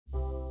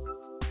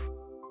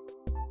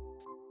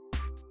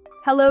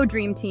Hello,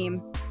 Dream Team.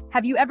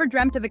 Have you ever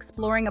dreamt of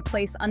exploring a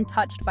place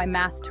untouched by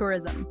mass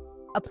tourism?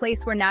 A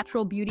place where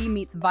natural beauty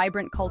meets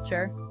vibrant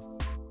culture?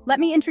 Let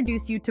me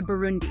introduce you to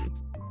Burundi,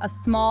 a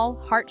small,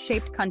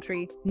 heart-shaped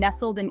country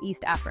nestled in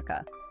East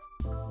Africa.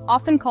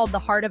 Often called the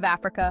Heart of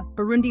Africa,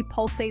 Burundi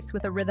pulsates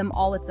with a rhythm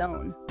all its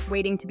own,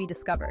 waiting to be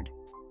discovered.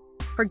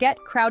 Forget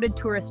crowded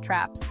tourist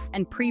traps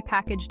and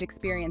pre-packaged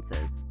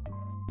experiences.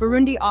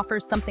 Burundi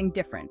offers something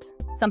different,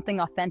 something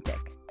authentic.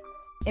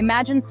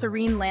 Imagine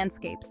serene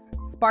landscapes,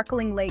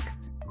 sparkling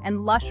lakes,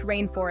 and lush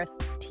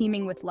rainforests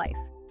teeming with life.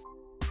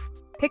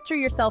 Picture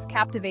yourself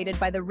captivated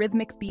by the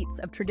rhythmic beats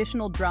of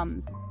traditional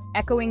drums,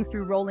 echoing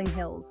through rolling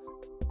hills.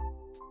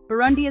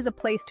 Burundi is a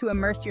place to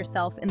immerse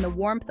yourself in the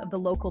warmth of the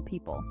local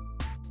people,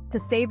 to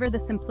savor the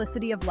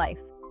simplicity of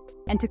life,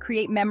 and to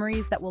create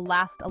memories that will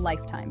last a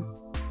lifetime.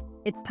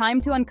 It's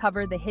time to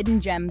uncover the hidden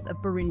gems of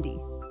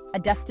Burundi, a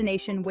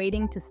destination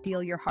waiting to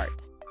steal your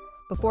heart.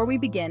 Before we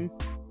begin,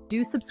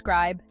 do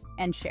subscribe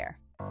and share.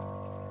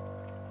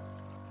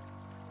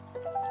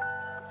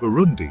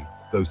 Burundi,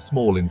 though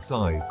small in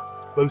size,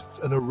 boasts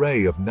an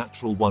array of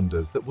natural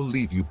wonders that will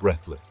leave you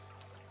breathless.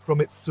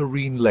 From its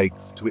serene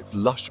lakes to its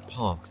lush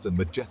parks and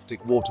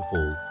majestic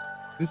waterfalls,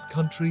 this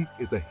country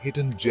is a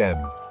hidden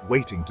gem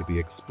waiting to be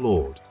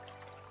explored.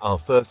 Our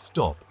first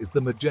stop is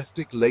the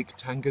majestic Lake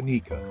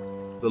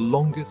Tanganyika, the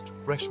longest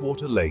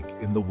freshwater lake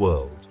in the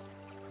world.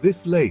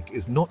 This lake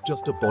is not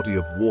just a body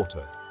of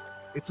water,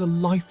 it's a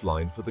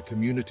lifeline for the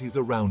communities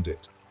around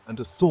it and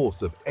a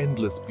source of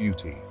endless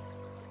beauty.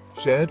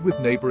 Shared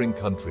with neighboring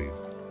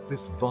countries,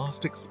 this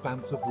vast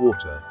expanse of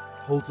water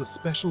holds a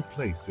special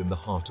place in the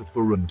heart of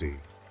Burundi.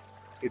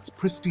 Its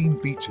pristine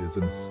beaches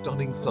and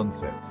stunning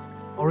sunsets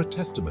are a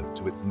testament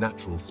to its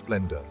natural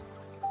splendor.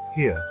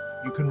 Here,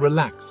 you can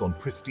relax on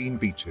pristine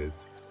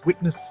beaches,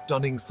 witness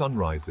stunning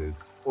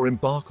sunrises, or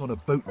embark on a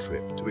boat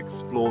trip to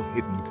explore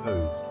hidden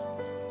coves.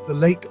 The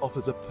lake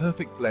offers a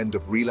perfect blend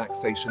of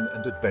relaxation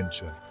and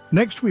adventure.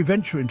 Next, we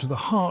venture into the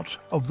heart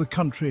of the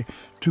country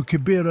to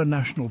Kibera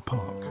National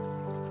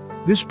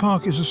Park. This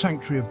park is a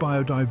sanctuary of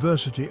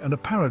biodiversity and a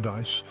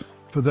paradise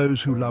for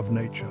those who love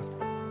nature.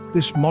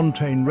 This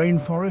montane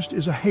rainforest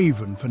is a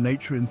haven for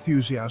nature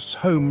enthusiasts,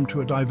 home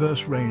to a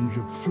diverse range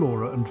of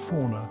flora and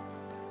fauna.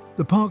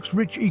 The park's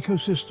rich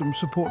ecosystem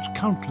supports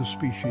countless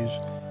species,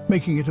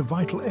 making it a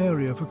vital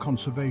area for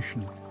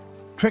conservation.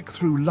 Trek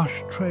through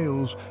lush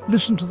trails,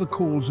 listen to the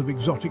calls of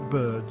exotic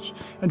birds,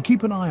 and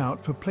keep an eye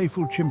out for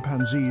playful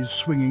chimpanzees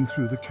swinging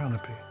through the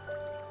canopy.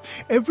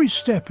 Every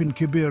step in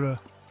Kibera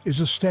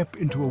is a step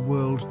into a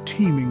world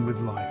teeming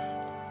with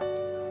life.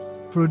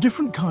 For a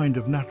different kind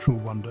of natural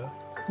wonder,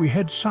 we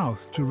head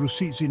south to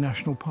Rusizi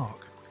National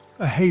Park,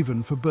 a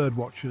haven for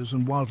birdwatchers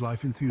and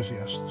wildlife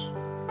enthusiasts.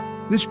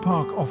 This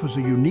park offers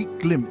a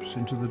unique glimpse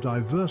into the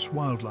diverse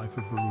wildlife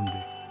of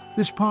Burundi.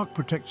 This park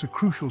protects a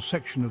crucial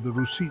section of the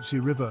Rusizi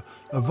River,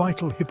 a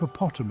vital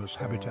hippopotamus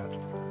habitat.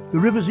 The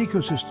river's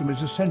ecosystem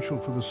is essential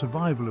for the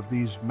survival of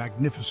these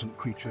magnificent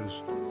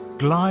creatures.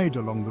 Glide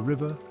along the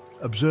river,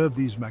 observe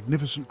these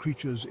magnificent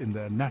creatures in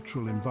their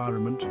natural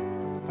environment,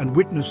 and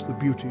witness the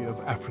beauty of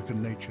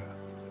African nature.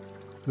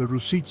 The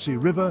Rusizi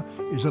River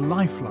is a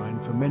lifeline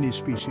for many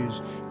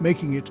species,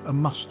 making it a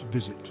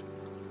must-visit.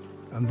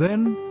 And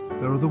then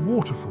there are the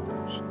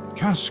waterfalls,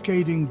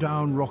 cascading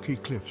down rocky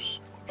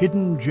cliffs,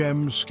 hidden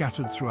gems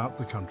scattered throughout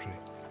the country.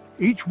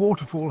 Each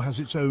waterfall has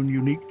its own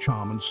unique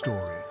charm and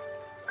story.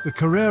 The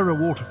Carrera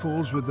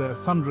waterfalls, with their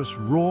thunderous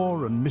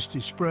roar and misty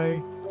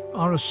spray,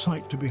 are a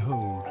sight to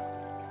behold.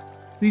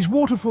 These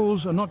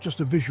waterfalls are not just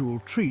a visual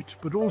treat,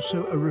 but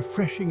also a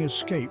refreshing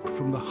escape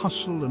from the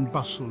hustle and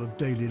bustle of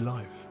daily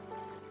life.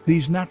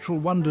 These natural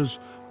wonders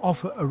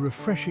offer a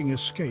refreshing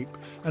escape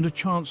and a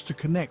chance to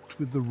connect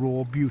with the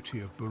raw beauty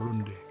of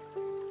Burundi.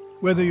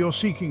 Whether you're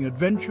seeking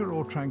adventure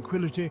or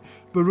tranquility,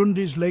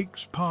 Burundi's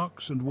lakes,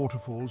 parks and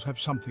waterfalls have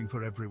something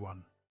for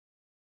everyone.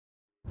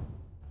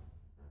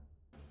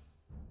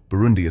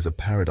 Burundi is a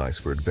paradise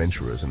for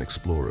adventurers and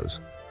explorers.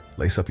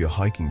 Lace up your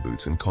hiking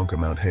boots and conquer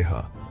Mount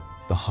Heha,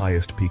 the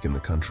highest peak in the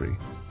country.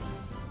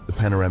 The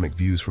panoramic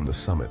views from the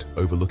summit,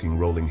 overlooking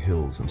rolling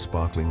hills and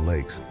sparkling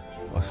lakes,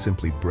 are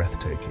simply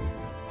breathtaking.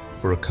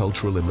 For a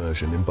cultural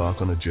immersion, embark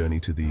on a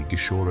journey to the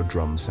Gishora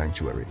Drum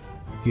Sanctuary.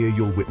 Here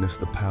you'll witness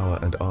the power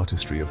and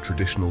artistry of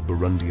traditional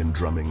Burundian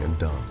drumming and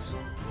dance.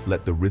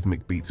 Let the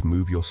rhythmic beats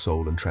move your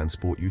soul and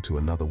transport you to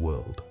another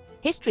world.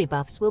 History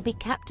buffs will be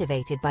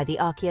captivated by the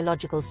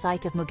archaeological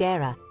site of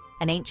Mugera,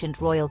 an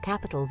ancient royal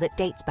capital that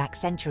dates back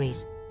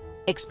centuries.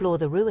 Explore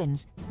the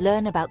ruins,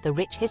 learn about the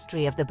rich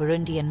history of the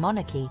Burundian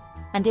monarchy,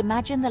 and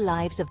imagine the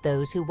lives of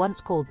those who once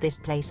called this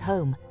place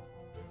home.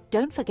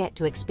 Don't forget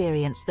to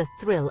experience the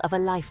thrill of a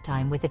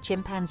lifetime with a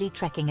chimpanzee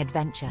trekking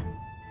adventure.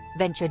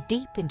 Venture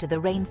deep into the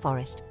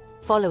rainforest,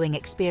 following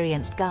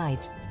experienced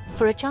guides,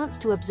 for a chance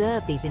to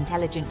observe these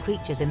intelligent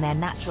creatures in their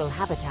natural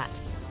habitat.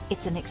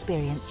 It's an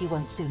experience you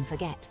won't soon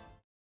forget.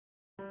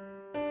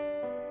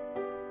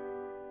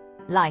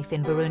 Life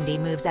in Burundi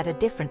moves at a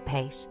different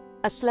pace,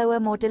 a slower,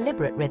 more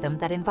deliberate rhythm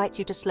that invites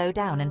you to slow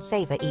down and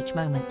savor each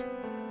moment.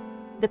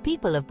 The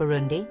people of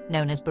Burundi,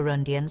 known as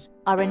Burundians,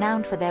 are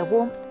renowned for their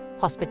warmth,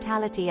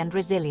 hospitality and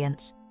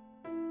resilience.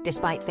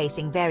 Despite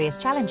facing various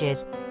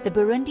challenges, the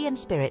Burundian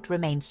spirit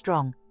remains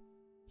strong.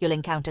 You'll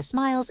encounter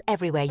smiles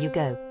everywhere you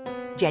go,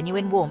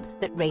 genuine warmth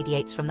that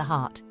radiates from the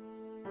heart.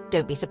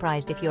 Don't be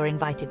surprised if you're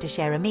invited to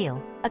share a meal,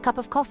 a cup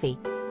of coffee,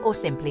 or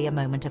simply a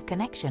moment of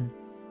connection.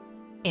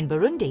 In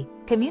Burundi,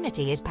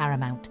 community is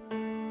paramount.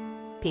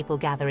 People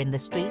gather in the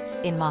streets,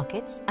 in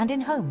markets, and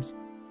in homes,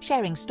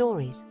 sharing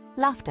stories,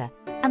 laughter,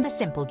 and the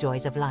simple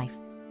joys of life.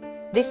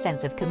 This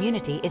sense of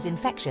community is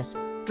infectious,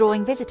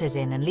 drawing visitors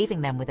in and leaving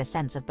them with a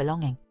sense of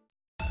belonging.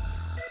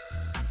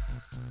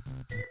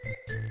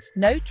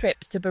 No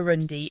trip to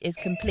Burundi is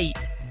complete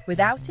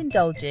without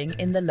indulging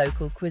in the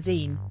local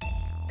cuisine.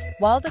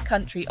 While the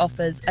country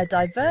offers a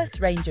diverse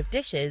range of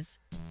dishes,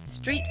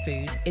 street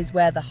food is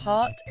where the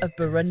heart of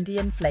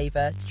Burundian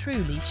flavour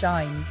truly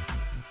shines.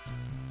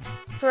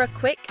 For a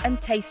quick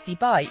and tasty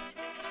bite,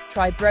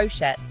 try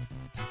brochettes,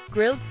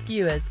 grilled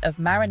skewers of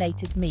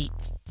marinated meat,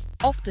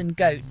 often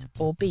goat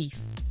or beef.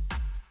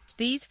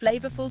 These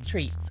flavourful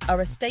treats are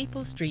a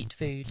staple street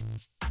food,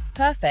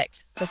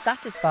 perfect for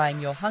satisfying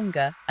your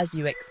hunger as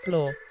you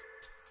explore.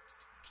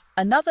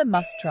 Another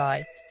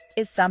must-try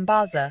is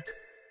sambaza,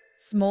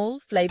 small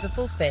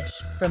flavourful fish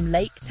from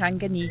Lake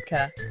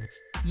Tanganyika,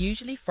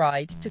 usually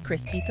fried to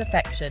crispy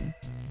perfection.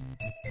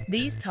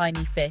 These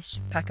tiny fish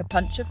pack a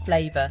punch of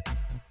flavour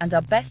and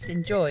are best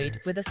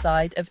enjoyed with a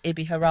side of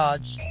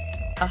ibiharage,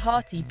 a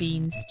hearty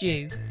bean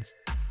stew.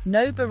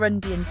 No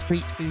Burundian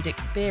street food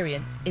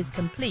experience is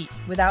complete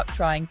without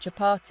trying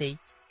chapati,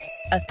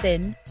 a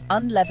thin,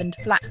 unleavened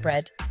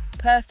flatbread,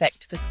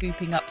 perfect for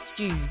scooping up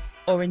stews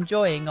or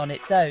enjoying on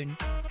its own.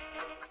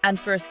 And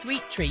for a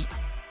sweet treat,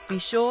 be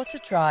sure to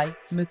try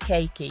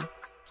mukeke,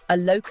 a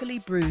locally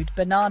brewed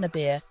banana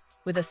beer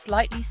with a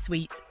slightly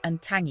sweet and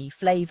tangy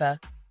flavour.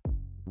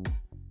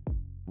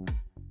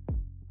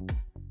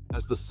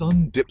 As the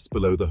sun dips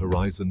below the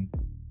horizon,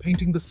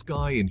 painting the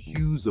sky in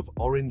hues of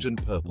orange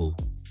and purple,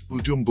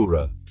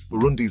 Bujumbura,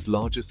 Burundi's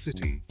largest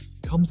city,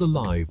 comes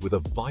alive with a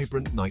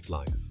vibrant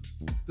nightlife.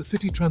 The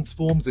city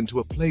transforms into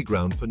a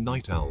playground for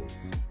night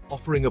owls,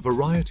 offering a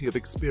variety of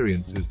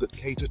experiences that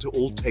cater to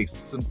all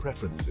tastes and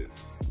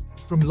preferences.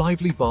 From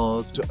lively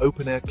bars to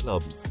open-air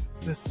clubs,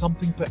 there's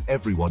something for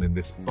everyone in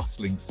this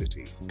bustling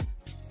city.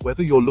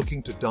 Whether you're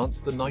looking to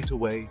dance the night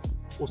away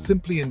or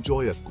simply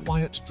enjoy a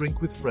quiet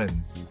drink with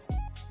friends,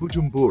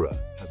 Bujumbura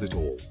has it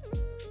all.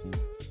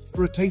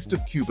 For a taste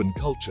of Cuban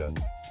culture,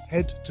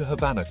 head to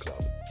Havana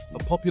Club, a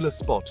popular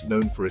spot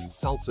known for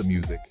its salsa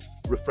music,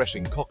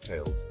 refreshing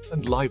cocktails,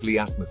 and lively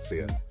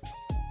atmosphere.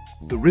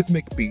 The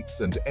rhythmic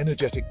beats and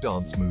energetic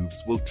dance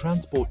moves will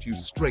transport you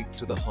straight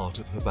to the heart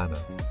of Havana.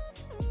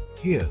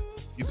 Here,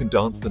 you can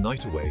dance the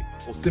night away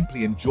or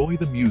simply enjoy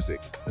the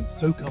music and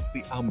soak up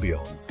the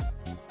ambiance.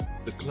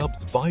 The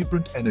club's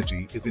vibrant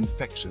energy is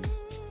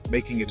infectious,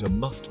 making it a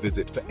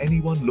must-visit for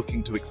anyone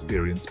looking to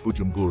experience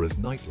Bujumbura's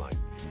nightlife.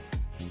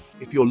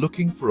 If you're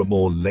looking for a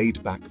more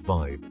laid-back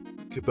vibe,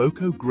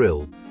 Kiboko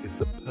Grill is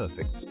the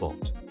perfect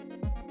spot.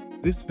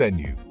 This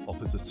venue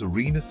offers a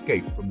serene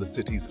escape from the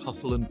city's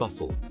hustle and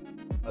bustle,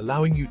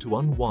 allowing you to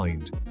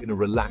unwind in a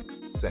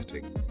relaxed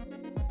setting.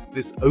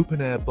 This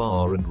open-air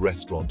bar and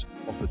restaurant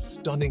offers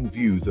stunning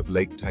views of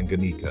Lake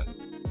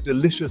Tanganyika,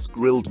 delicious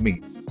grilled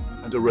meats,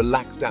 and a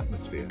relaxed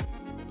atmosphere,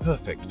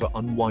 perfect for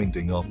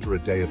unwinding after a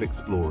day of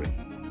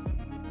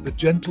exploring. The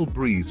gentle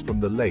breeze from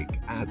the lake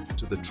adds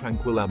to the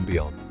tranquil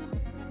ambiance.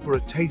 For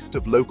a taste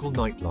of local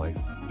nightlife,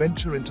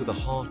 venture into the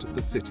heart of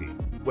the city,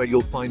 where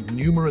you'll find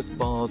numerous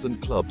bars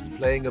and clubs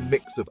playing a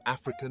mix of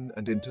African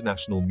and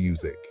international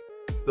music.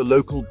 The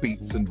local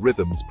beats and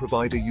rhythms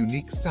provide a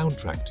unique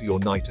soundtrack to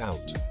your night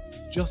out.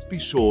 Just be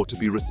sure to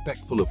be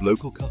respectful of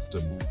local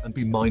customs and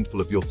be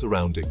mindful of your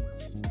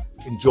surroundings.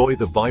 Enjoy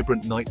the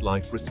vibrant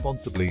nightlife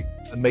responsibly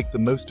and make the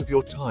most of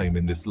your time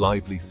in this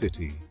lively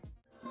city.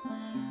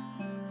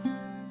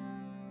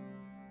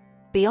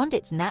 Beyond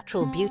its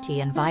natural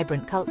beauty and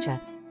vibrant culture,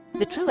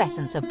 the true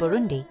essence of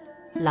Burundi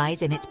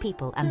lies in its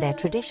people and their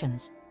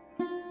traditions.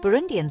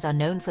 Burundians are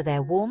known for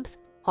their warmth,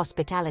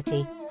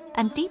 hospitality,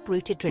 and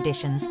deep-rooted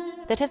traditions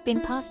that have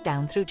been passed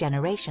down through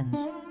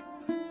generations.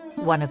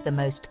 One of the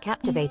most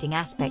captivating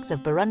aspects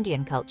of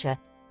Burundian culture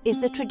is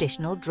the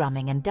traditional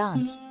drumming and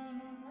dance.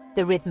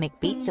 The rhythmic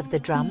beats of the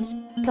drums,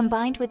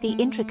 combined with the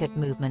intricate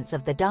movements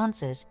of the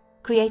dancers,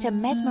 create a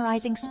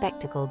mesmerizing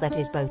spectacle that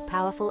is both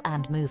powerful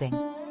and moving.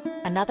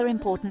 Another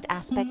important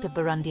aspect of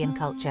Burundian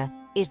culture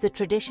is the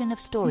tradition of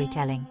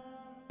storytelling.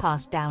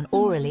 Passed down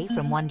orally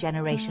from one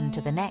generation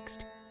to the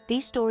next,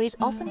 these stories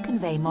often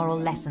convey moral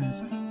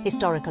lessons,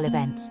 historical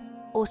events,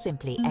 or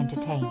simply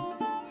entertain.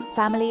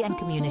 Family and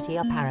community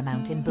are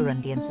paramount in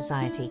Burundian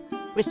society.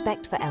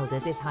 Respect for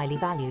elders is highly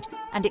valued,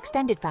 and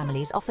extended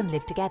families often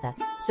live together,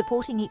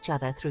 supporting each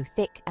other through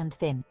thick and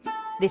thin.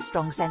 This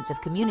strong sense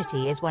of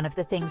community is one of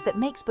the things that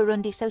makes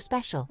Burundi so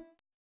special.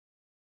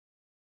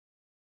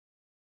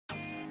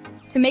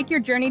 To make your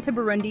journey to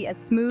Burundi as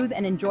smooth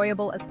and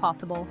enjoyable as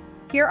possible,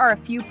 here are a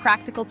few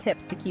practical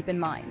tips to keep in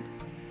mind.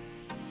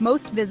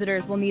 Most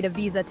visitors will need a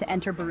visa to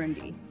enter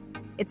Burundi.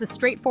 It's a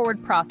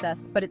straightforward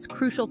process, but it's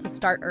crucial to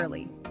start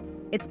early.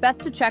 It's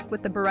best to check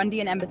with the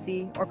Burundian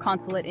embassy or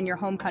consulate in your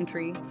home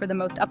country for the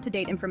most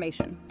up-to-date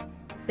information.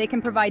 They can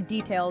provide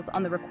details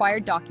on the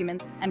required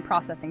documents and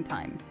processing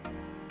times.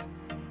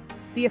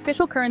 The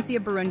official currency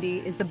of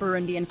Burundi is the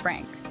Burundian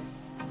franc.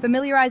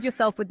 Familiarize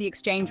yourself with the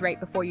exchange rate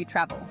before you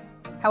travel.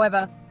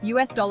 However,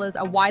 US dollars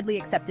are widely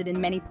accepted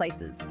in many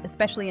places,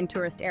 especially in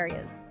tourist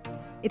areas.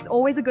 It's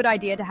always a good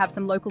idea to have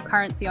some local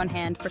currency on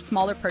hand for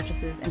smaller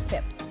purchases and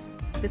tips.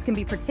 This can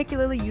be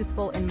particularly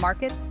useful in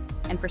markets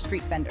and for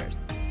street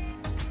vendors.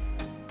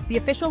 The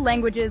official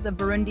languages of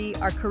Burundi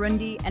are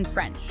Kirundi and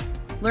French.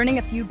 Learning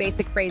a few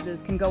basic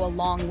phrases can go a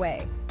long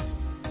way.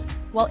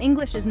 While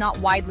English is not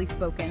widely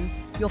spoken,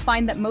 you'll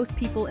find that most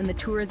people in the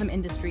tourism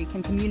industry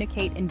can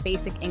communicate in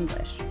basic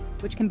English,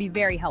 which can be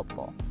very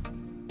helpful.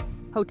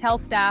 Hotel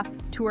staff,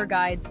 tour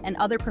guides, and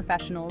other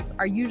professionals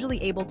are usually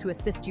able to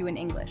assist you in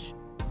English,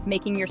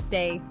 making your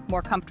stay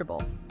more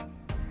comfortable.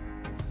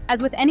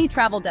 As with any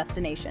travel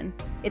destination,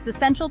 it's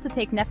essential to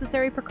take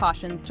necessary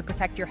precautions to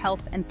protect your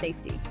health and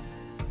safety.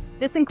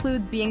 This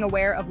includes being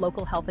aware of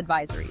local health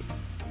advisories.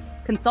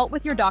 Consult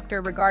with your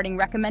doctor regarding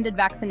recommended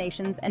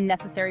vaccinations and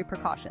necessary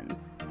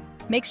precautions.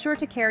 Make sure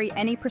to carry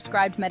any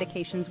prescribed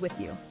medications with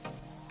you.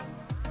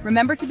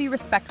 Remember to be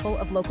respectful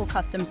of local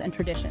customs and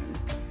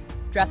traditions.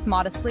 Dress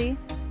modestly,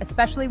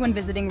 especially when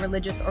visiting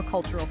religious or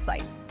cultural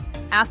sites.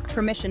 Ask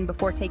permission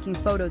before taking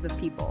photos of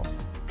people,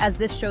 as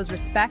this shows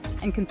respect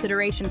and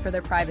consideration for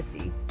their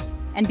privacy.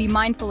 And be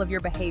mindful of your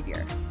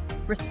behavior.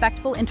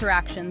 Respectful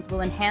interactions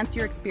will enhance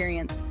your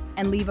experience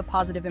and leave a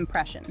positive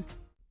impression.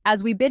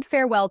 As we bid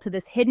farewell to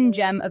this hidden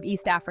gem of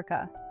East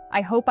Africa,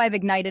 I hope I've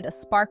ignited a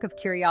spark of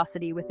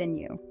curiosity within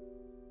you.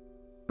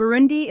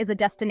 Burundi is a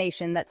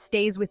destination that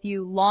stays with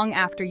you long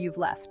after you've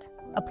left,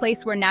 a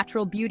place where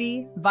natural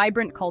beauty,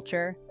 vibrant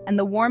culture, and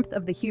the warmth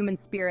of the human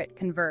spirit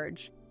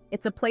converge.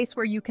 It's a place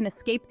where you can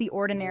escape the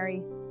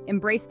ordinary,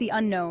 embrace the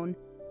unknown,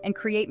 and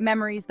create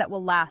memories that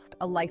will last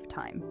a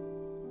lifetime.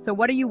 So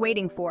what are you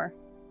waiting for?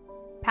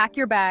 Pack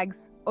your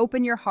bags,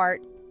 open your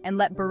heart, and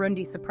let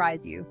Burundi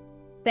surprise you.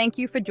 Thank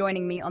you for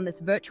joining me on this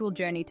virtual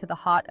journey to the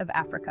heart of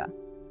Africa.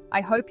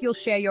 I hope you'll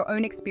share your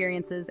own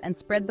experiences and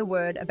spread the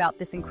word about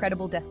this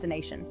incredible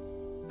destination.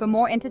 For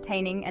more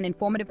entertaining and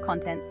informative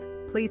contents,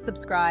 please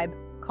subscribe,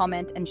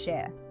 comment, and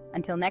share.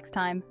 Until next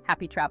time,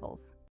 happy travels.